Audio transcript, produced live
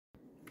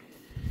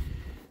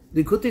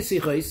Likutei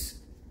Sichos,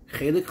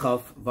 Chelik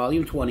Chaf,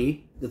 Volume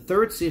 20, the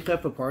third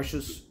Sicha for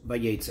Parshas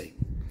Vayeitzei.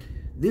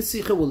 This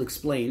Sicha will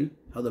explain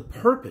how the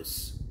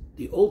purpose,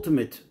 the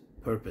ultimate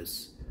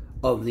purpose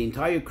of the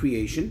entire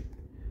creation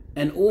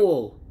and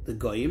all the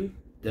goyim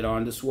that are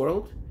in this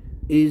world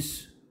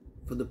is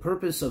for the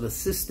purpose of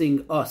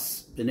assisting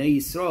us, Bnei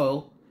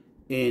Yisrael,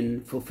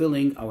 in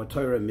fulfilling our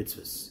Torah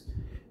mitzvahs,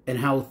 and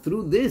how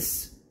through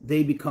this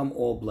they become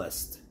all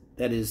blessed.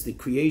 That is the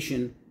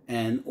creation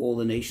and all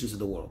the nations of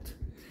the world.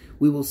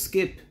 We will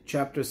skip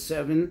chapter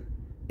 7,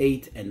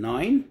 8, and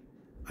 9.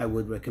 I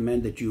would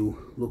recommend that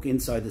you look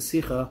inside the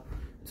Sicha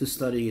to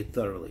study it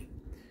thoroughly.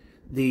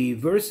 The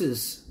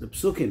verses, the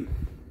psukim,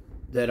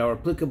 that are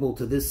applicable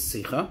to this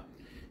Sicha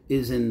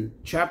is in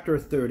chapter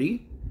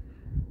 30,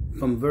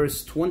 from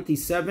verse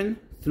 27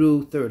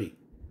 through 30.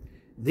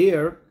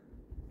 There,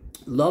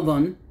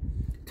 Lavan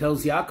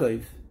tells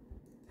Yaakov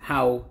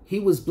how he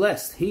was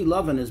blessed. He,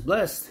 Lavan, is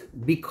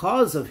blessed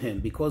because of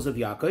him, because of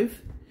Yaakov.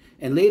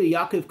 And later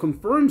Yaakov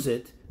confirms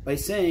it by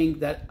saying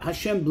that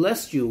Hashem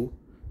blessed you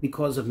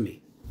because of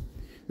me.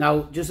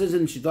 Now, just as an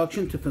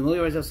introduction to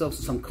familiarize ourselves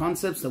with some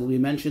concepts that will be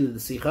mentioned in the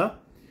Sicha,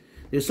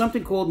 there's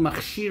something called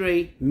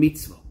machshirei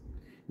mitzvah,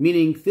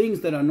 meaning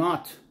things that are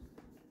not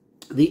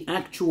the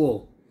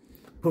actual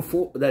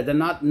that are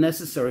not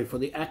necessary for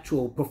the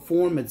actual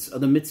performance of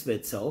the mitzvah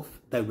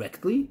itself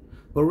directly,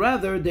 but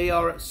rather they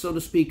are, so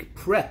to speak,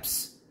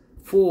 preps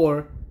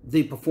for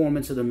the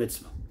performance of the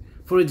mitzvah.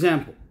 For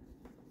example,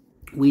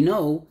 we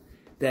know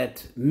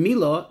that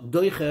Mila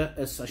doiche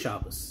es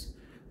Shabbos.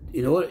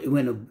 You know,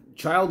 when a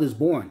child is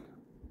born,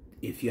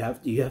 if you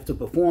have to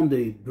perform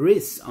the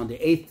bris on the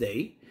 8th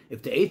day.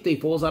 If the 8th day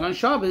falls out on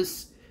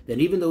Shabbos, then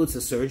even though it's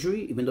a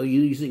surgery, even though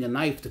you're using a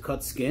knife to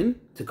cut skin,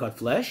 to cut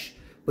flesh,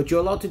 but you're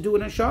allowed to do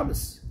it on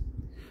Shabbos.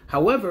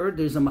 However,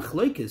 there's a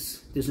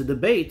machlokes, there's a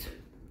debate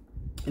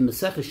in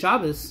Masechah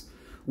Shabbos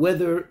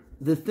whether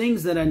the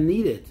things that are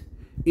needed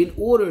in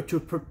order to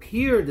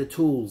prepare the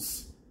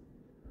tools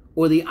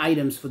or the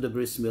items for the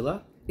bris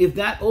milah, if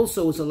that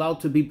also is allowed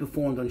to be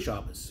performed on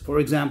Shabbos. For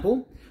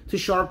example, to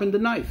sharpen the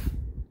knife,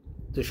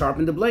 to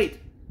sharpen the blade,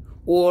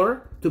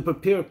 or to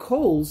prepare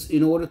coals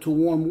in order to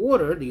warm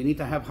water. You need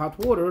to have hot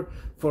water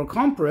for a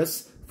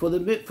compress for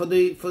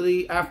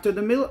the after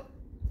the milah.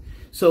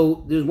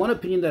 So there's one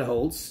opinion that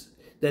holds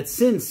that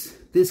since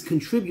this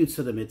contributes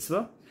to the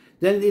mitzvah,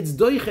 then it's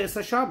doiches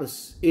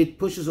HaShabbos. It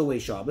pushes away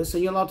Shabbos,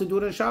 and you're allowed to do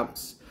it on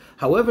Shabbos.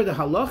 However, the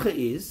halacha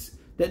is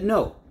that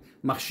no,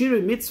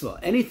 machshirei mitzvah,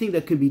 anything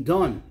that can be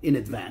done in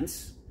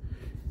advance,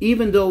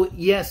 even though,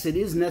 yes, it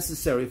is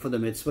necessary for the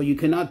mitzvah, you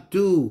cannot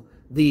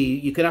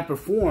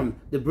perform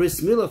the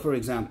bris milah, for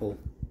example,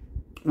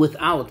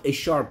 without a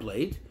sharp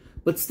blade,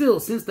 but still,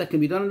 since that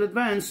can be done in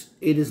advance,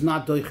 it is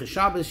not doiches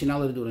Shabbos, you're not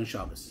allowed to do it on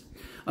Shabbos.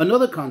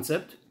 Another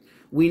concept,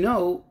 we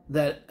know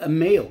that a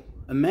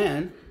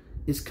man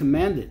is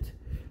commanded,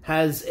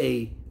 has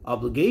a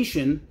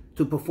obligation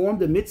to perform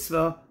the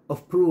mitzvah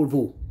of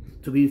pru'urvu,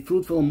 to be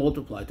fruitful and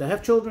multiply, to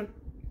have children.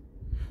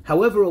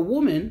 However, a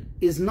woman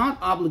is not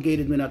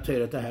obligated minat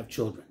Torah to have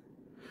children.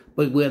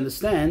 But we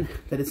understand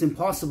that it's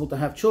impossible to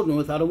have children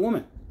without a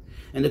woman.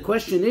 And the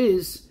question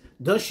is,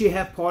 does she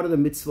have part of the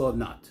mitzvah or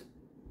not?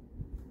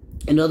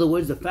 In other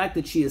words, the fact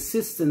that she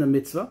assists in the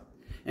mitzvah,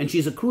 and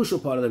she's a crucial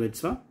part of the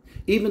mitzvah,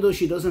 even though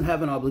she doesn't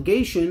have an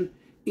obligation,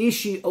 is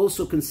she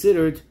also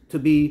considered to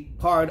be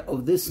part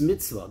of this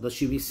mitzvah? Does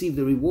she receive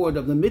the reward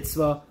of the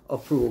mitzvah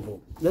of pru'urvu?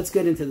 Let's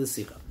get into the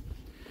Sicha.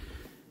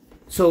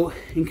 So,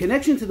 in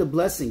connection to the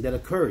blessing that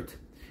occurred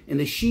in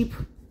the sheep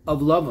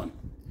of Lavan,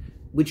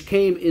 which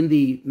came in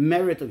the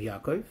merit of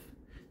Yaakov,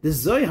 the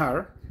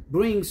Zohar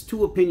brings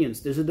two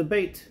opinions. There's a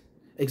debate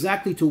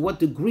exactly to what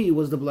degree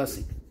was the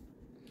blessing.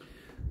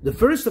 The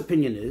first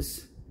opinion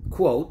is,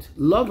 quote,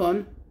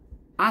 Lavan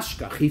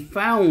Ashkach, he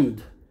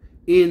found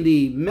in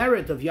the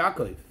merit of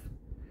Yaakov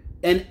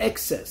an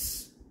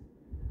excess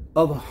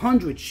of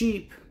 100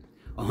 sheep,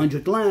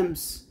 100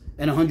 lambs,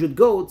 and 100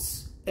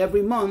 goats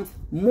every month,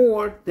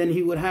 more than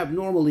he would have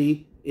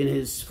normally in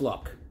his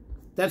flock.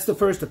 That's the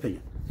first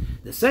opinion.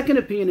 The second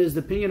opinion is the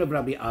opinion of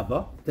Rabbi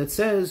Abba that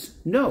says,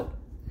 no,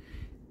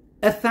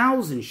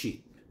 1,000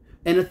 sheep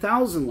and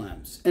 1,000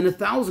 lambs and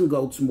 1,000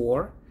 goats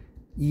more,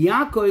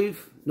 Yaakov,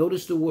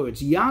 notice the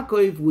words,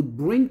 Yaakov would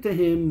bring to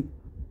him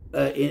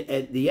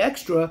the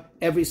extra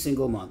every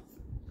single month.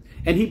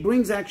 And he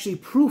brings actually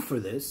proof for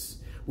this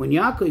when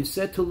Yaakov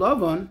said to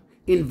Lavan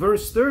in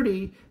verse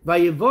 30,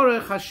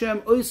 Vayevorech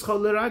Hashem oischa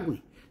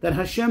leragli, that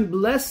Hashem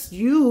blessed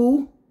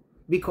you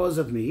because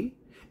of me.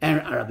 And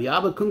Rabbi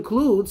Abba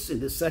concludes in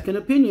the second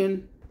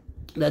opinion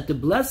that the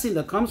blessing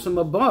that comes from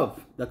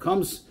above, that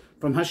comes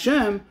from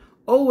Hashem,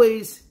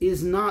 always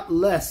is not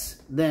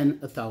less than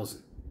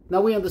 1,000.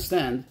 Now we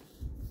understand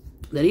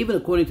that even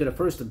according to the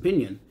first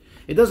opinion,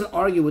 it doesn't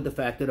argue with the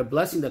fact that a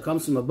blessing that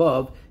comes from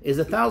above is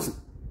 1,000.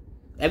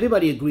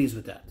 Everybody agrees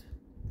with that,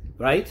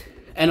 right?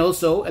 And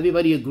also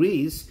everybody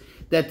agrees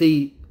that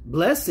the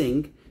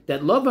blessing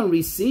that Lavan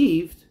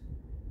received,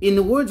 in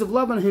the words of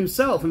Lavan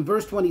himself in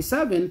verse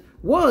 27,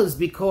 was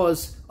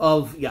because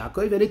of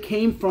Yaakov, and it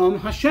came from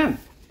Hashem.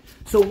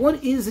 So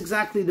what is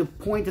exactly the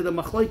point of the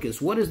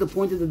machlokes? What is the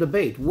point of the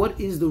debate? What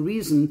is the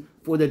reason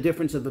for the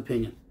difference of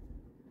opinion?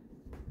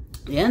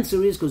 The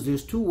answer is because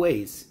there's two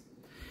ways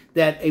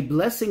that a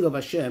blessing of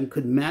Hashem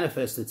could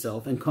manifest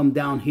itself and come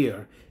down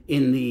here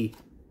in the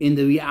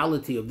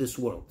reality of this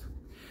world.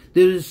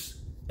 There's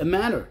a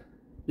manner,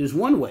 there's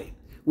one way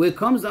where it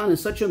comes down in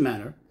such a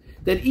manner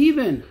that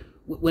even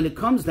when it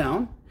comes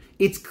down,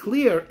 it's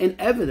clear and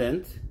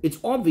evident, it's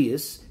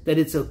obvious that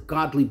it's a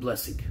godly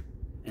blessing,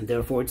 and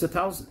therefore it's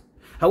 1,000.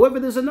 However,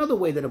 there's another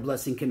way that a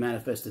blessing can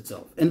manifest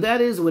itself, and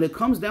that is when it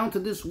comes down to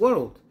this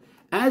world,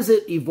 as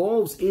it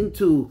evolves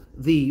into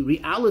the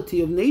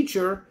reality of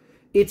nature,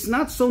 it's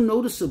not so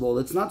noticeable,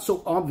 it's not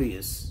so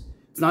obvious,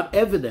 it's not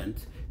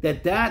evident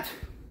that that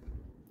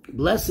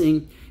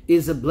blessing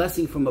is a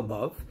blessing from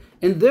above,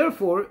 and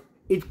therefore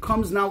it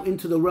comes now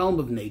into the realm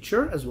of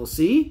nature, as we'll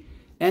see,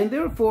 and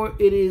therefore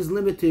it is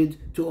limited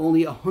to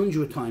only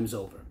 100 times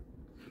over.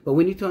 But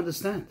we need to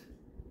understand,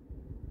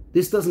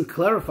 this doesn't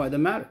clarify the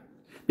matter.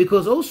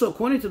 Because also,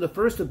 according to the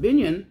first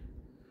opinion,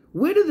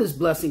 where did this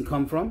blessing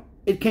come from?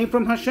 It came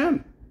from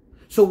Hashem.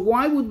 So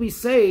why would we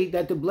say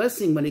that the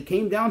blessing, when it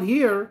came down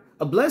here,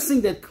 a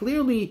blessing that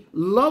clearly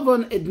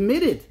Lavan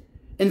admitted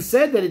and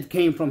said that it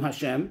came from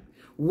Hashem,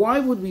 why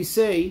would we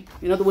say,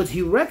 in other words,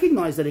 he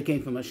recognized that it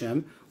came from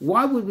Hashem,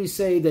 why would we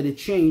say that it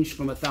changed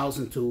from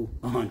 1,000 to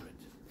 100?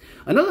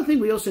 Another thing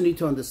we also need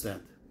to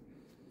understand,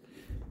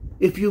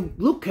 if you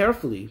look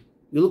carefully,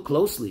 you look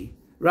closely,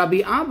 Rabbi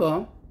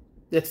Abba,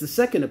 that's the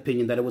second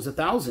opinion, that it was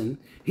 1,000,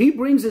 he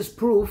brings his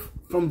proof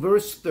from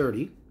verse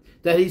 30,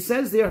 that he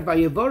says there,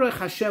 Vayevorech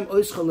Hashem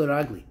oischa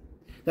l'ragli,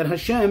 that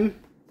Hashem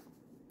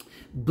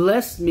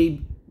blessed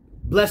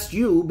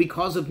you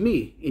because of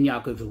me, in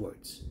Yaakov's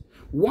words.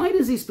 Why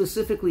does he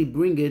specifically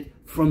bring it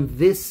from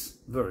this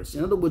verse?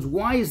 In other words,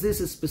 why is this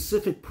a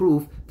specific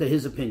proof to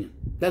his opinion?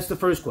 That's the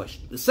first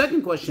question. The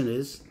second question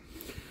is,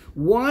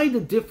 why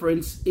the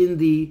difference in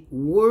the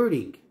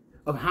wording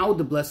of how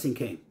the blessing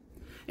came?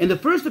 In the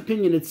first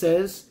opinion, it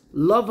says,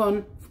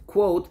 Lavan,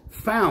 quote,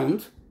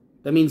 found.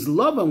 That means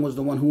Lavan was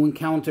the one who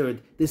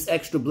encountered this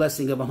extra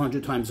blessing of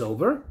 100 times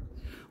over.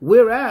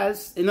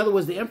 Whereas, in other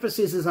words, the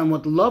emphasis is on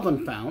what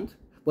Lavan found,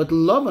 what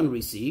Lavan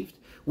received.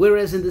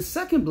 Whereas in the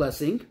second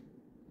blessing,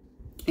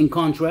 in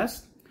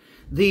contrast,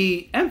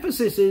 the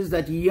emphasis is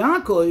that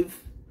Yaakov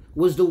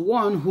was the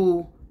one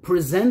who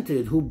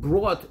presented, who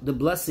brought the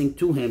blessing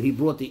to him. He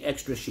brought the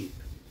extra sheep.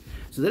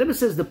 So the Rebbe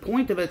says the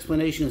point of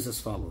explanation is as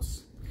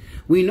follows.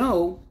 We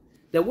know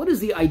that what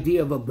is the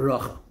idea of a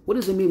bracha? What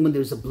does it mean when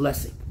there's a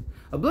blessing?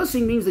 A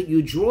blessing means that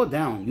you draw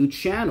down, you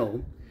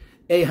channel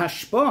a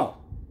hashpah,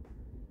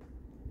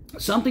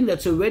 something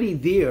that's already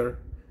there,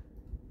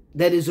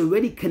 that is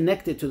already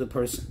connected to the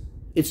person.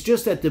 It's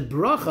just that the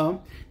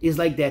bracha is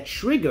like that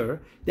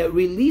trigger that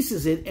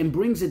releases it and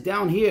brings it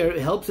down here.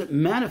 It helps it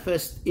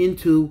manifest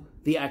into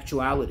the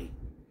actuality.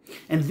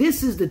 And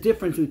this is the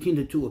difference between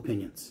the two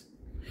opinions.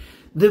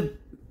 The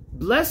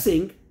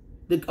blessing,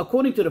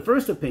 according to the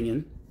first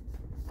opinion,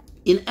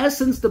 in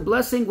essence, the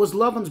blessing was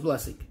Lavan's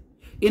blessing.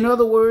 In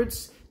other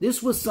words,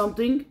 this was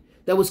something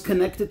that was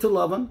connected to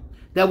Lavan,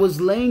 that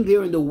was laying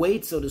there in the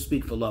weight, so to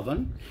speak, for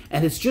Lavan.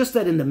 And it's just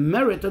that in the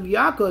merit of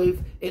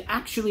Yaakov, it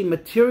actually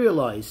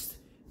materialized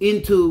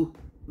into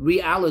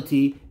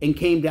reality and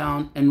came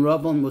down, and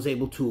Lavan was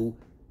able to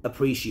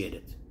appreciate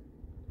it.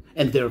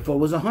 And therefore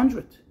was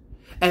 100.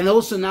 And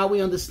also now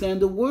we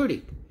understand the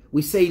wording.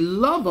 We say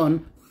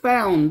Lavan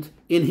found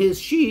in his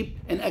sheep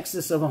an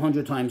excess of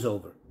 100 times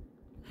over.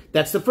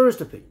 That's the first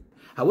opinion.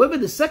 However,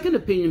 the second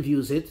opinion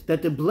views it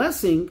that the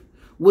blessing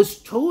was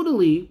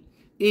totally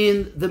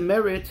in the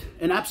merit,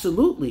 and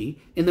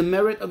absolutely in the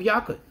merit of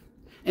Yaakov.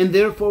 And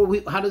therefore,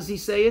 how does he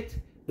say it?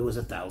 It was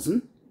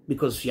 1,000,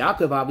 because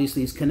Yaakov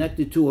obviously is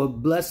connected to a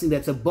blessing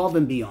that's above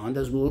and beyond,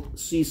 as we'll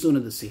see soon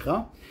in the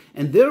Sicha.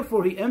 And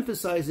therefore, he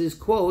emphasizes,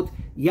 quote,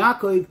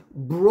 Yaakov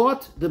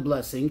brought the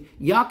blessing.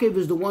 Yaakov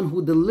is the one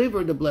who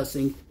delivered the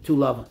blessing to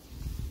Lavan.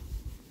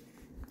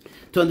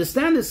 To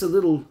understand this a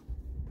little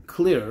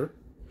clearer,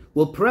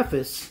 we'll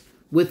preface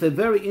with a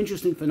very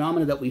interesting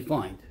phenomenon that we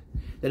find.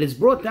 That it's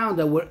brought down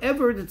that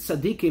wherever the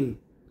tzaddikim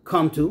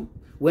come to,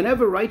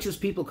 whenever righteous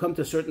people come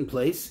to a certain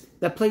place,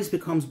 that place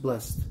becomes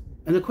blessed.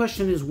 And the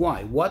question is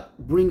why? What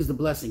brings the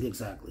blessing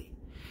exactly?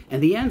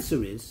 And the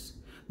answer is,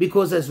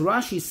 because as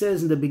Rashi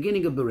says in the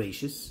beginning of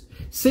Bereshis,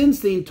 since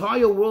the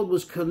entire world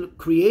was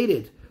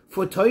created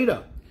for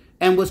Torah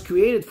and was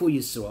created for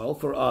Yisrael,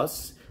 for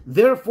us,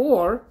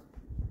 therefore,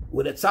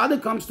 when a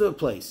tzaddik comes to a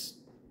place,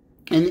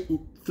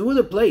 and through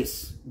the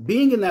place,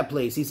 being in that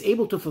place, he's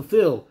able to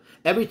fulfill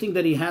everything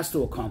that he has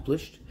to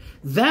accomplish,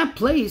 that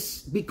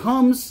place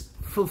becomes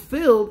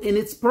fulfilled in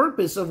its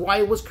purpose of why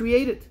it was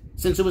created,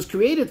 since it was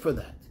created for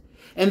that.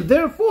 And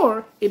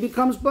therefore, it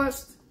becomes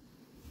blessed.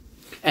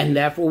 And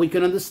therefore, we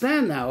can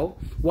understand now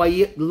why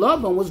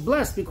Lavan was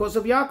blessed because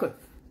of Yaakov.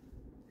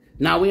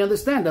 Now we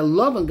understand that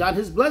Lavan got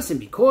his blessing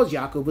because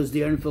Yaakov was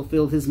there and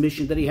fulfilled his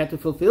mission that he had to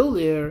fulfill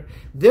there.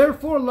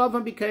 Therefore,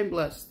 Lavan became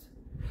blessed.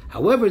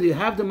 However, you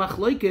have the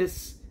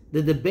machlokes.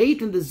 The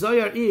debate in the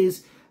Zohar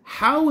is,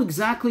 how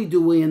exactly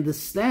do we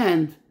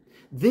understand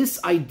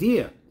this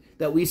idea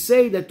that we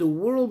say that the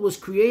world was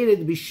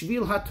created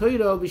b'shvil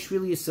haTorah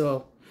b'shvil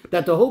Yisrael,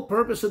 that the whole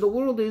purpose of the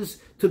world is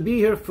to be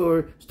here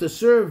to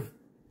serve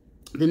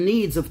the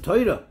needs of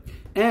Torah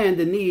and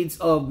the needs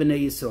of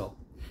Bnei Yisrael.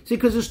 See,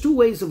 because there's two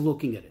ways of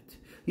looking at it.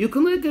 You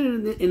can look at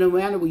it in a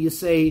manner where you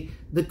say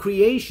the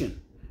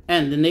creation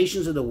and the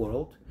nations of the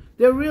world,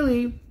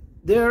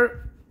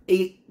 they're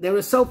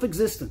a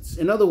self-existence.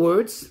 In other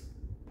words,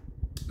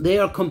 they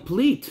are a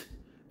complete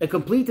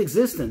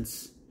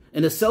existence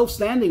and a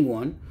self-standing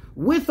one,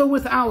 with or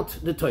without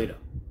the Torah.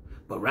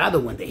 But rather,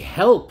 when they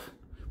help,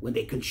 when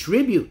they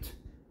contribute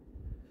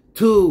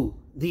to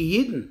the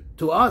Yidden,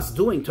 to us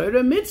doing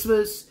Torah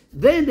mitzvahs,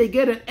 then they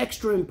get an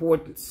extra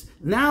importance.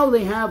 Now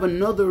they have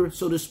another,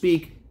 so to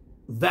speak,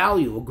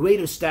 value, a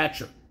greater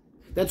stature.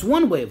 That's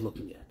one way of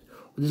looking at it.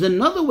 There's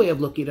another way of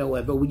looking at it,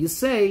 however, where you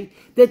say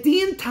that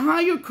the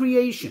entire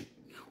creation,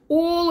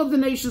 all of the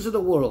nations of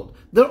the world,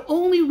 their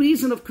only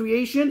reason of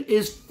creation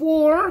is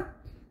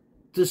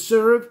to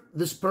serve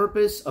this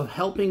purpose of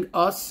helping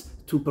us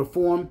to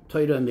perform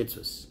Torah and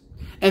mitzvahs.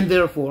 And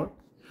therefore,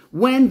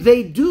 when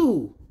they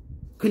do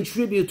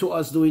contribute to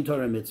us doing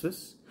Torah and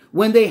mitzvahs,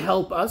 when they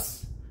help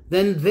us,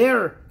 then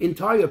their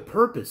entire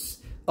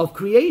purpose of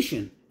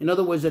creation, in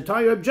other words, their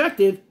entire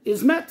objective,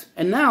 is met.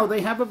 And now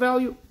they have a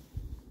value.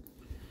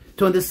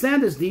 To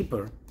understand this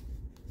deeper,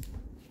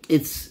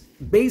 it's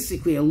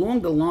basically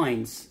along the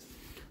lines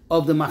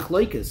of the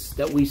machlokes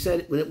that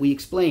we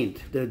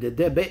explained, the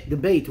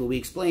debate what we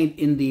explained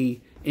in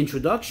the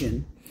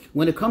introduction,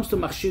 when it comes to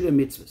machshirei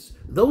mitzvahs,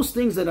 those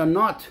things that are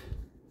not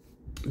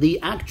the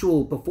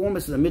actual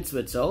performance of the mitzvah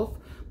itself,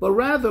 but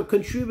rather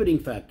contributing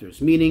factors,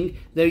 meaning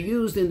they're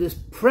used in this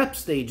prep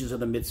stages of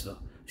the mitzvah.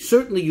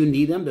 Certainly you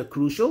need them, they're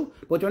crucial,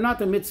 but they're not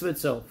the mitzvah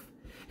itself.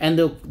 And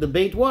the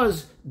debate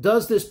was,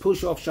 does this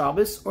push off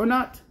Shabbos or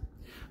not?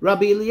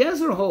 Rabbi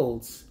Eliezer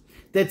holds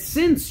that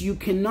since you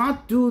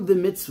cannot do the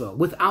mitzvah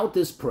without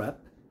this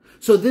prep,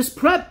 so this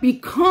prep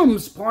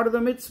becomes part of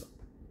the mitzvah.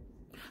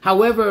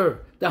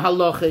 However, the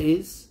halacha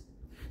is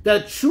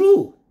that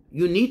true,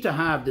 you need to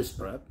have this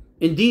prep.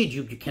 Indeed,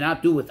 you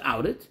cannot do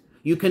without it.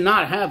 You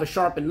cannot have a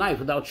sharpened knife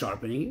without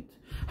sharpening it.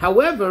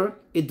 However,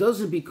 it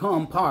doesn't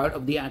become part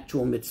of the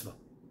actual mitzvah.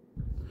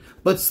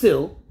 But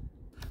still,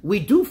 we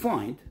do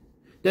find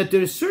that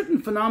there's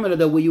certain phenomena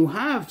that where you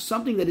have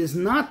something that is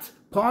not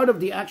part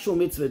of the actual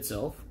mitzvah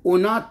itself, or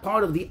not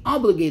part of the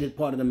obligated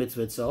part of the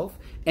mitzvah itself,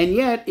 and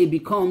yet it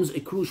becomes a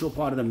crucial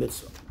part of the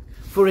mitzvah.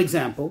 For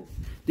example,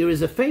 there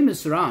is a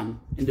famous Ran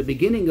in the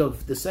beginning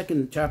of the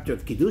second chapter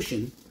of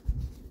Kiddushin,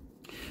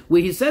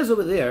 where he says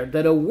over there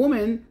that a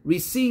woman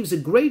receives a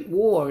great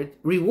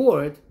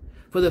reward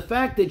for the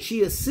fact that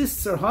she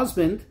assists her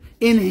husband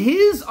in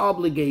his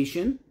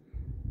obligation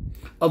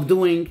of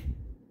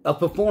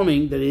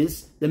performing, that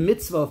is, the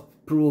mitzvah of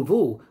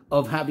peruvu,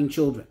 of having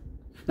children.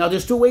 Now,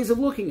 there's two ways of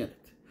looking at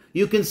it.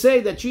 You can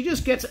say that she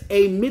just gets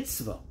a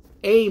mitzvah,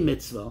 a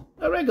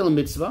regular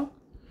mitzvah,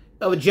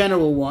 a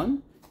general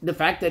one, the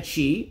fact that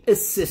she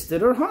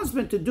assisted her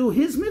husband to do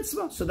his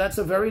mitzvah. So that's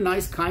a very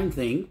nice, kind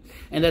thing,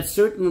 and that's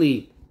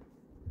certainly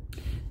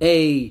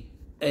a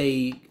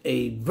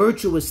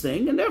virtuous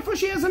thing, and therefore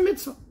she has a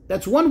mitzvah.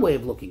 That's one way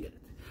of looking at it.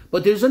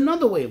 But there's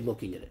another way of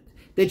looking at it,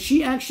 that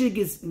she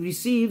actually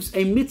receives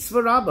a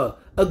mitzvah rabbah,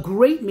 a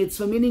great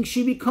mitzvah, meaning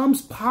she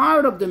becomes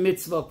part of the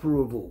mitzvah of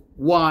peruvu.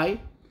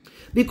 Why?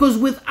 Because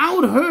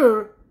without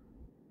her,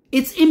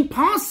 it's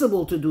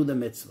impossible to do the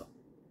mitzvah.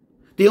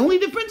 The only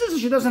difference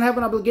is she doesn't have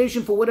an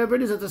obligation for whatever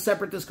it is. It's a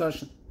separate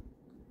discussion.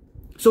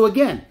 So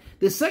again,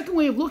 the second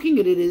way of looking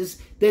at it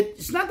is that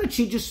it's not that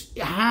she just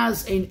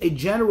has a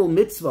general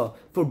mitzvah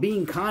for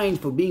being kind,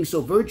 for being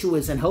so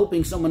virtuous and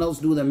helping someone else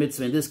do their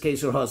mitzvah, in this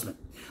case her husband,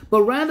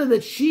 but rather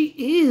that she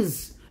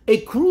is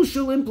a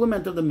crucial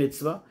implement of the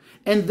mitzvah,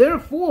 and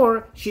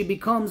therefore she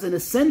becomes an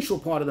essential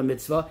part of the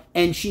mitzvah,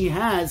 and she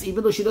has,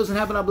 even though she doesn't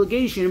have an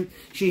obligation,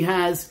 she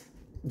has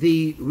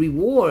the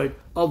reward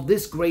of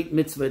this great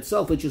mitzvah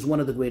itself, which is one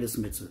of the greatest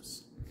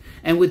mitzvahs.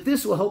 And with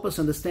this will help us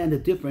understand the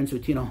difference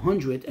between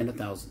 100 and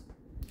 1,000.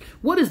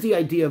 What is the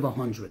idea of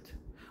 100?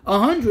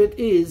 100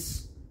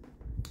 is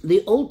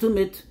the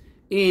ultimate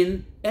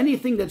in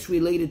anything that's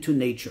related to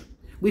nature.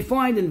 We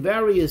find in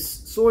various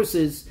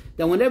sources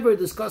that whenever it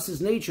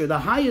discusses nature, the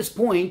highest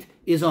point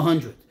is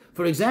 100.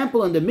 For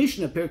example, in the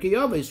Mishnah, Pirkei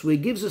Avos, where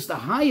it gives us the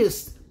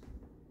highest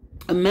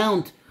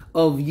amount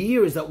of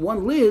years that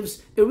one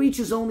lives, it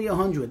reaches only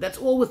 100. That's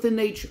all within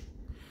nature.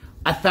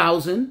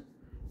 1,000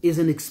 is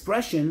an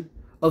expression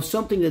of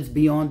something that's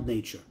beyond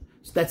nature.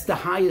 So that's the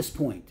highest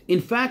point.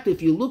 In fact,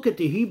 if you look at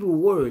the Hebrew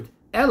word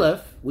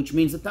elef, which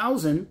means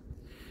 1,000,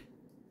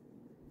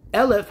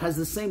 elef has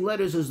the same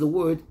letters as the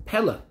word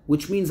pella,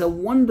 which means a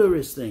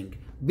wondrous thing,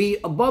 be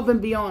above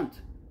and beyond.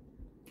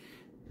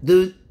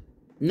 The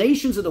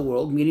nations of the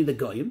world, meaning the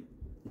Goyim,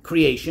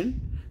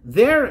 creation,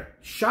 their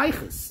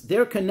shaychus,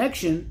 their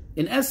connection,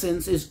 in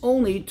essence, is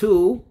only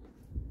to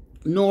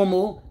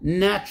normal,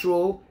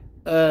 natural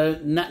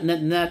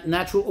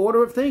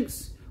order of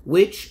things,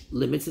 which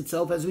limits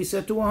itself, as we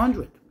said, to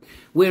 100.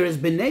 Whereas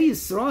Bnei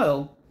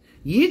Yisrael,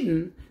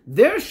 Yidden,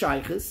 their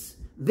shaykhis,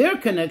 their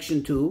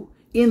connection to,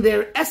 in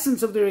their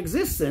essence of their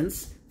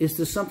existence, is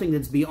to something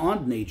that's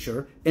beyond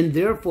nature, and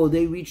therefore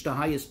they reach the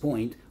highest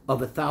point of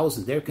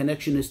 1,000. Their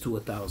connection is to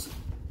 1,000.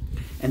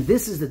 And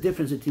this is the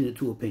difference between the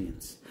two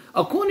opinions.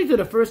 According to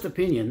the first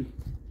opinion,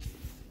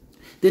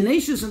 the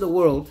nations in the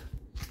world,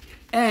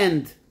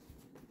 and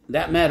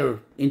that matter,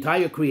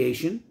 entire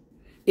creation,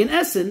 in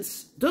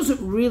essence,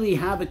 doesn't really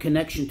have a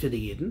connection to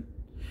the Yidden.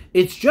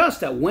 It's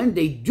just that when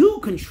they do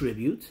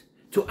contribute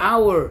to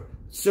our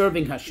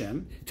serving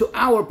Hashem, to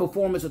our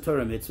performance of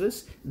Torah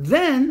mitzvahs,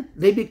 then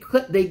they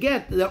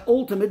get their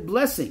ultimate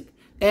blessing,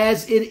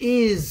 as it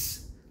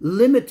is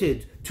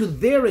limited to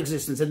their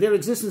existence, and their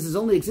existence is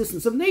only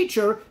existence of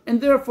nature, and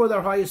therefore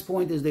their highest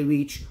point is they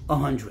reach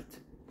 100.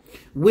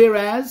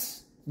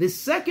 Whereas the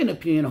second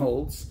opinion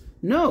holds,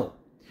 no,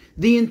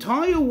 the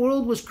entire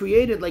world was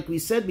created, like we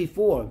said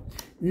before,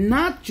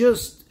 not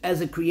just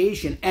as a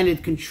creation, and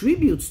it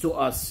contributes to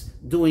us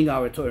doing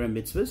our Torah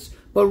mitzvahs,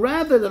 but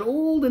rather that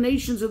all the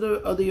nations of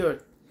the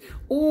earth,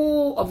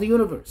 all of the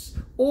universe,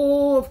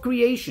 all of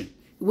creation,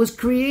 was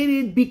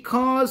created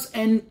because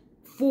and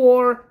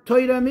for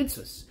Torah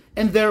mitzvahs.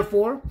 And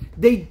therefore,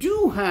 they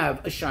do have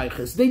a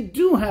shaykhus, they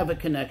do have a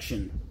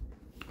connection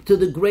to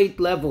the great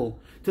level,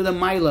 to the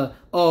Maila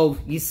of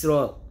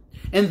Yisrael.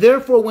 And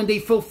therefore, when they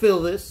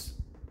fulfill this,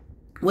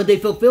 when they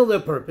fulfill their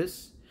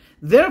purpose,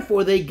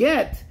 therefore they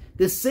get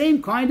the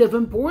same kind of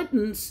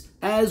importance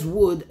as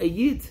would a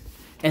Yid.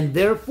 And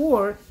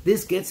therefore,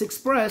 this gets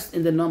expressed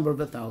in the number of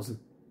 1,000.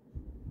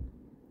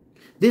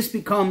 This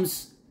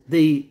becomes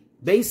the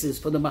basis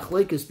for the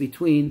machlekes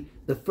between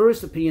the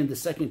first opinion, the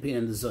second opinion,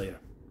 and the Zohar.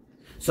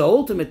 So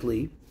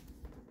ultimately,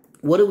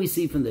 what do we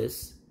see from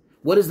this?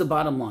 What is the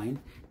bottom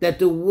line? That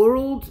the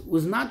world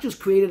was not just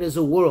created as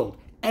a world,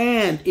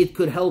 and it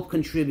could help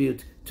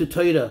contribute to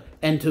Torah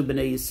and to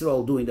Bnei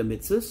Yisrael doing the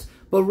mitzvahs,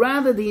 but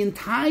rather the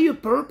entire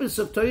purpose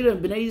of Torah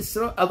and Bnei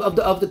Yisrael,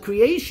 of the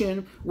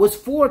creation, was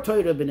for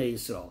Torah and Bnei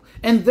Yisrael.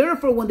 And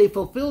therefore, when they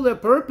fulfill their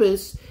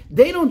purpose,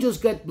 they don't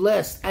just get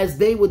blessed as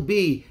they would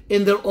be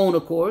in their own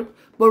accord,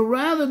 but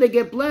rather they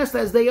get blessed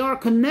as they are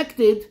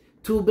connected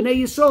to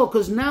Bnei Yisrael,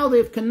 because now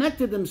they've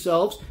connected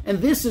themselves,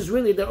 and this is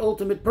really their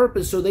ultimate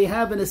purpose, so they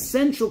have an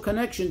essential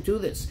connection to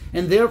this,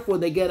 and therefore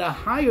they get a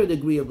higher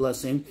degree of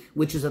blessing,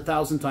 which is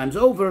 1,000 times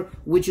over,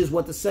 which is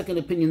what the second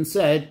opinion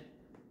said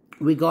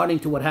regarding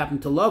to what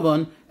happened to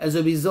Lavan as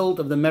a result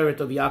of the merit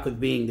of Yaakov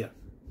being there.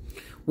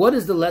 What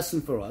is the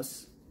lesson for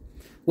us?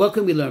 What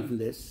can we learn from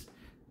this?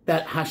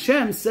 That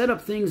Hashem set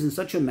up things in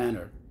such a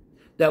manner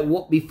that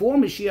before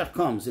Mashiach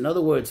comes, in other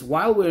words,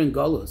 while we're in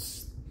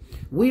Galus,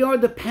 we are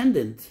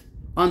dependent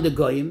on the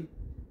Goyim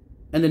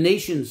and the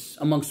nations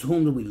amongst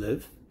whom we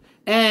live,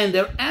 and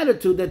their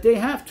attitude that they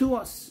have to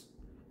us.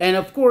 And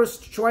of course,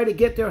 try to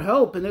get their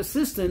help and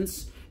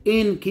assistance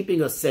in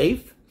keeping us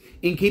safe,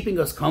 in keeping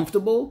us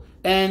comfortable,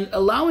 and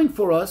allowing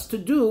for us to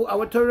do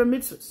our Torah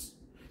mitzvahs.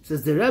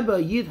 Says the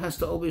Rebbe, Yid has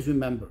to always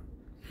remember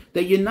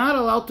that you're not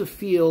allowed to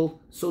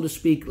feel, so to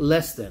speak,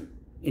 less than.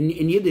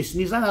 In Yiddish,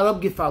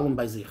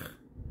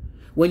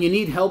 when you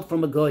need help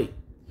from a Goy,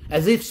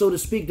 as if, so to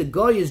speak, the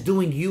Goy is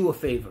doing you a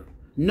favor.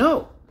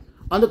 No.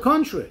 On the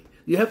contrary,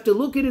 you have to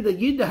look at it, the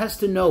Yid has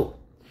to know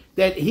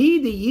that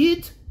he, the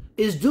Yid,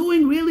 is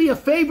doing really a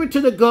favor to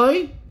the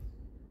Goy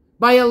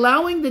by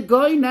allowing the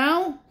Goy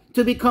now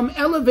to become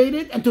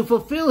elevated and to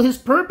fulfill his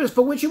purpose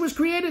for which he was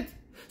created.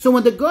 So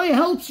when the Goy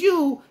helps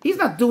you, he's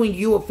not doing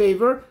you a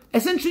favor.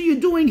 Essentially, you're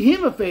doing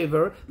him a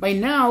favor by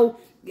now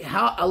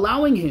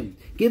allowing him,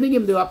 giving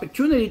him the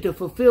opportunity to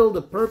fulfill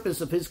the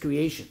purpose of his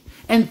creation.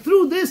 And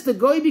through this, the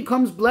Goy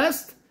becomes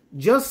blessed,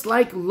 just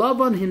like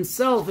Lavan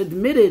himself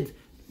admitted,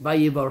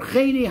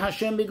 Vayivarcheni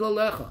Hashem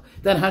b'galecha,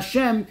 that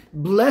Hashem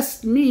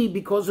blessed me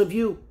because of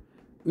you,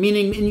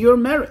 meaning in your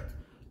merit.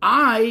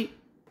 I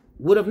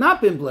would have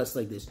not been blessed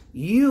like this.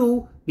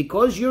 You,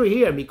 because you're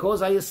here,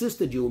 because I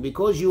assisted you,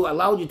 because you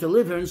allowed you to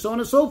live here, and so on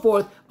and so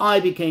forth, I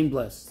became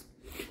blessed.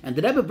 And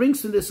the Rebbe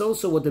brings to this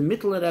also what the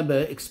Mittler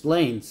Rebbe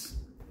explains,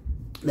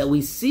 that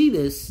we see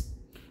this,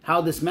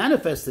 how this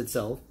manifests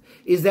itself,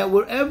 is that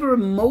wherever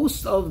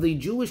most of the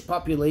Jewish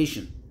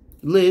population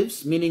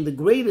lives, meaning the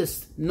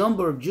greatest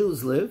number of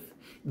Jews live,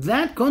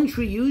 that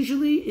country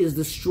usually is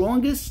the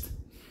strongest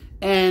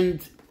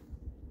and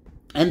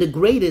the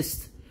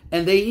greatest,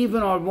 and they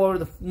even are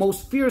the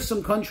most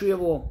fearsome country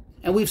of all.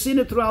 And we've seen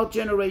it throughout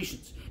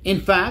generations. In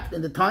fact,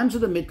 in the times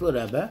of the Mittler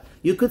Rebbe,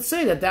 you could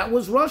say that that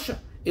was Russia.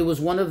 It was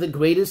one of the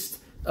greatest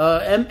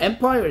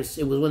empires.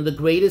 It was one of the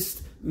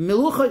greatest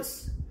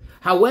meluchas.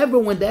 However,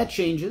 when that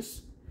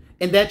changes,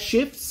 and that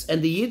shifts,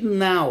 and the Yidden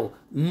now,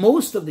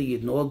 most of the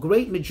Yidden, or a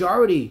great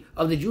majority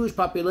of the Jewish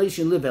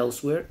population live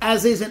elsewhere,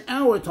 as is in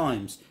our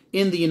times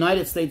in the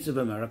United States of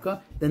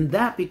America, then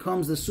that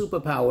becomes the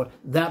superpower.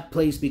 That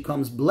place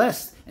becomes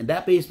blessed, and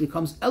that place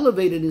becomes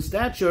elevated in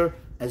stature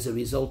as a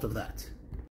result of that.